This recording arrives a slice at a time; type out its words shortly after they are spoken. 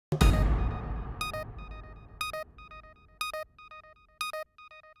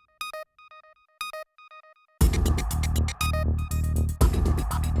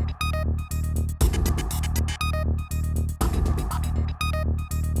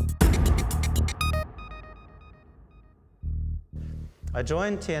I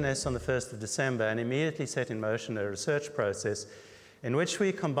joined TNS on the 1st of December and immediately set in motion a research process in which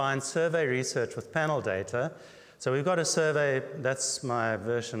we combined survey research with panel data. So we've got a survey, that's my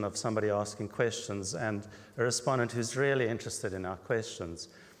version of somebody asking questions, and a respondent who's really interested in our questions.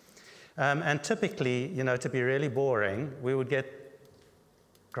 And typically, to be really boring, we would get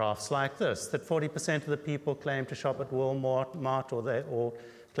graphs like this, that 40% of the people claim to shop at Walmart or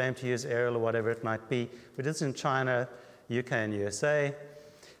claim to use Ariel or whatever it might be. We did this in China, UK, and USA.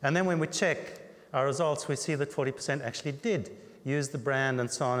 And then when we check our results, we see that 40% actually did use the brand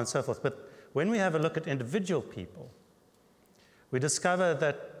and so on and so forth. But when we have a look at individual people, we discover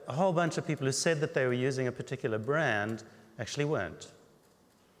that a whole bunch of people who said that they were using a particular brand actually weren't.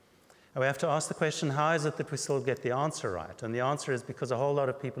 And we have to ask the question, how is it that we still get the answer right? And the answer is because a whole lot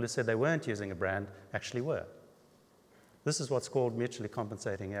of people who said they weren't using a brand actually were. This is what's called mutually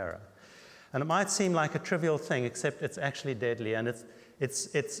compensating error. And it might seem like a trivial thing, except it's actually deadly, and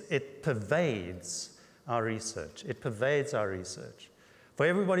it pervades our research. It pervades our research. For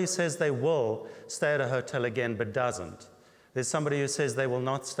everybody who says they will stay at a hotel again but doesn't, there's somebody who says they will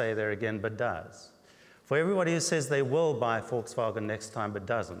not stay there again but does. For everybody who says they will buy Volkswagen next time but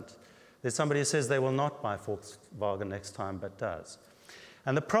doesn't, there's somebody who says they will not buy Volkswagen next time but does.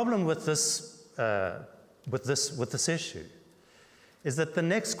 And the problem with this issue is that the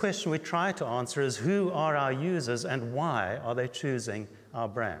next question we try to answer is who are our users and why are they choosing our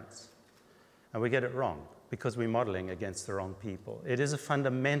brands? And we get it wrong because we're modeling against the wrong people. It is a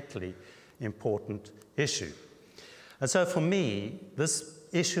fundamentally important issue. And so for me, this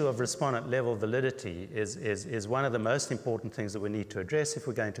issue of respondent-level validity is one of the most important things that we need to address if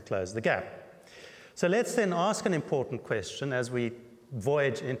we're going to close the gap. So let's then ask an important question as we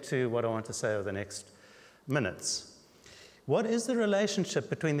voyage into what I want to say over the next minutes. What is the relationship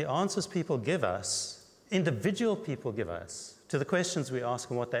between the answers people give us, individual people give us, to the questions we ask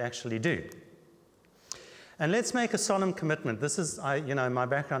and what they actually do? And let's make a solemn commitment. This is, my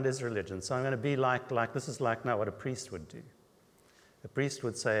background is religion, so I'm going to be like this is like now what a priest would do. A priest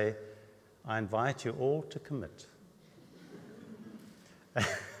would say, I invite you all to commit.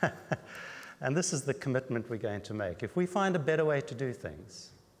 And this is the commitment we're going to make. If we find a better way to do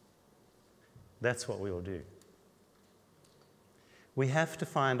things, that's what we will do. We have to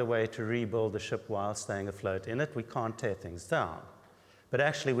find a way to rebuild the ship while staying afloat in it. We can't tear things down. But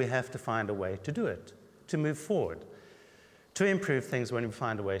actually, we have to find a way to do it, to move forward, to improve things when we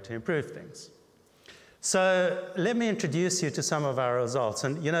find a way to improve things. So let me introduce you to some of our results.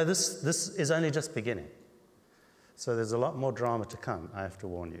 And this is only just beginning. So there's a lot more drama to come, I have to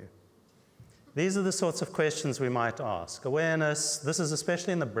warn you. These are the sorts of questions we might ask. Awareness, this is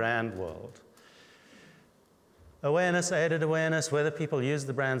especially in the brand world. Awareness, aided awareness, whether people use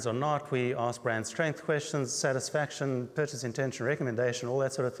the brands or not. We ask brand strength questions, satisfaction, purchase intention, recommendation, all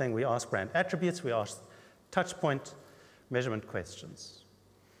that sort of thing. We ask brand attributes. We ask touch point measurement questions.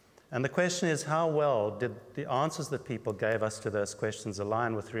 And the question is, how well did the answers that people gave us to those questions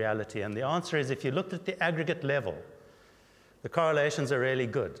align with reality? And the answer is, if you looked at the aggregate level, the correlations are really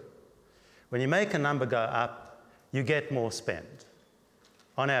good. When you make a number go up, you get more spend,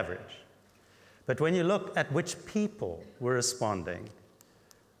 on average. But when you look at which people were responding,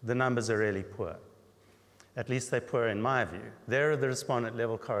 the numbers are really poor. At least they're poor in my view. There are the respondent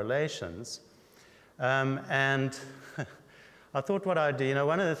level correlations. And I thought what I'd do,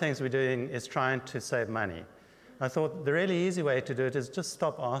 one of the things we're doing is trying to save money. I thought the really easy way to do it is just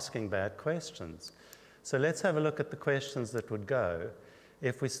stop asking bad questions. So let's have a look at the questions that would go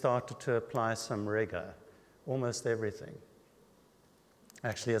if we started to apply some rigor. Almost everything.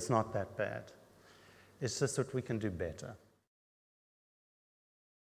 Actually, it's not that bad. It's just that we can do better.